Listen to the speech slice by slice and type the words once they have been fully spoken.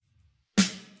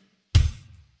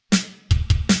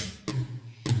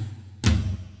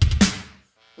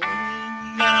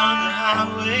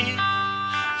highway,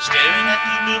 staring at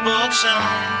the billboard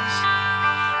signs.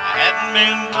 I hadn't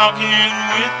been talking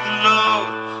with the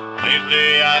Lord.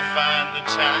 Lately I find the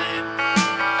time.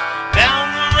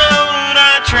 Down the road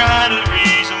I try to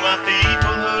reason why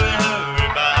people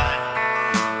hurry by.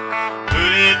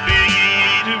 Could it be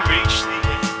to reach the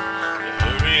end, to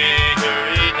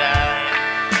hurry, die?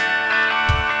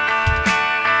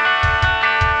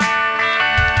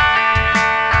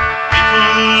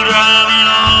 People driving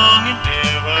along and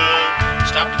never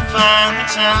stop to find the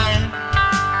time.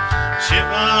 Share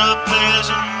a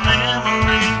pleasant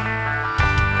memory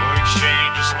or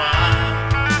exchange a smile.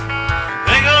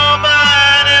 They go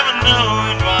by never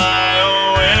knowing why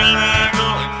or where they're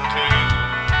going to.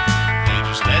 They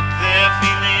just let their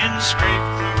feelings scrape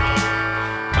the road,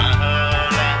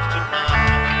 mile after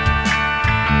mile.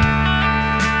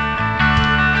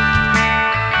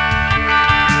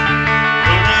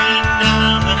 Rolling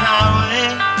down the highway,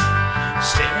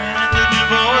 staring at the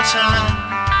billboard sign.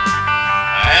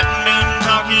 I hadn't been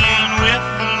talking with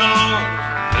the Lord.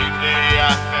 Lately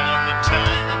I found the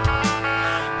time.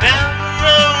 Down the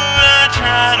road I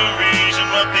try to reason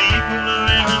why people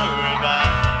hurry by.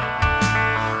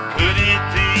 Could it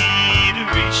be to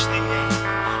reach the end,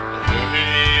 to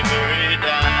hurry,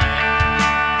 die?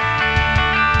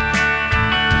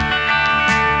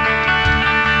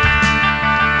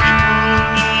 People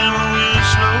never will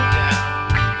slow down.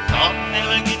 Thought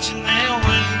never gets in their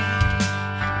way.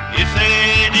 If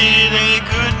they did, they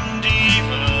couldn't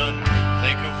even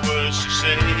think of words to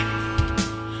say.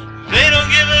 They don't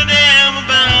give a damn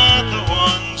about the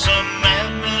one some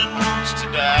madman wants to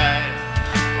die.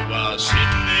 But while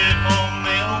sitting at home,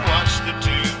 they'll watch the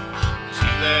two as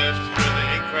he left where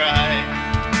they cry.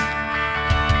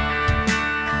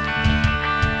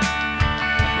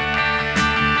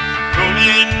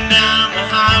 Rolling down the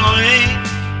highway,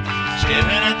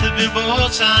 staring at the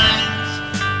billboard signs.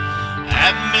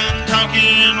 Haven't been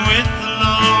talking with the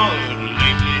Lord.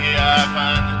 Lately I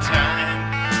find the time.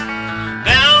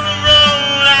 Down the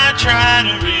road I try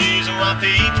to reason why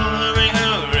people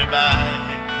hurry by.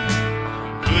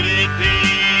 Could it be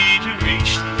to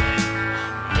reach the end,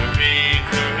 hurry,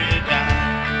 die?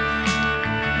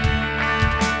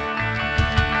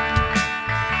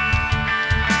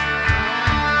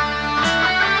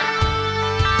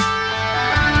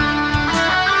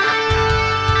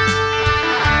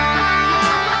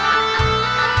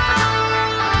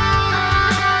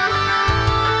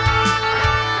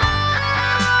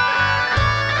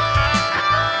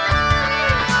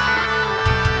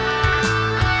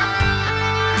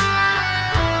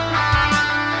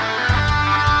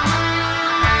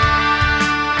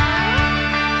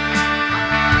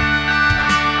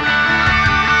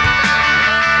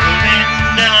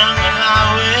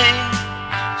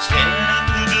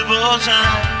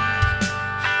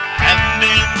 I haven't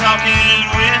been talking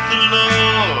with the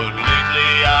Lord.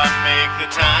 Lately I make the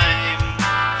time.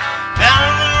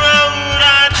 Down the road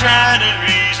I try to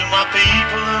reason why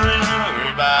people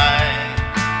hurry by.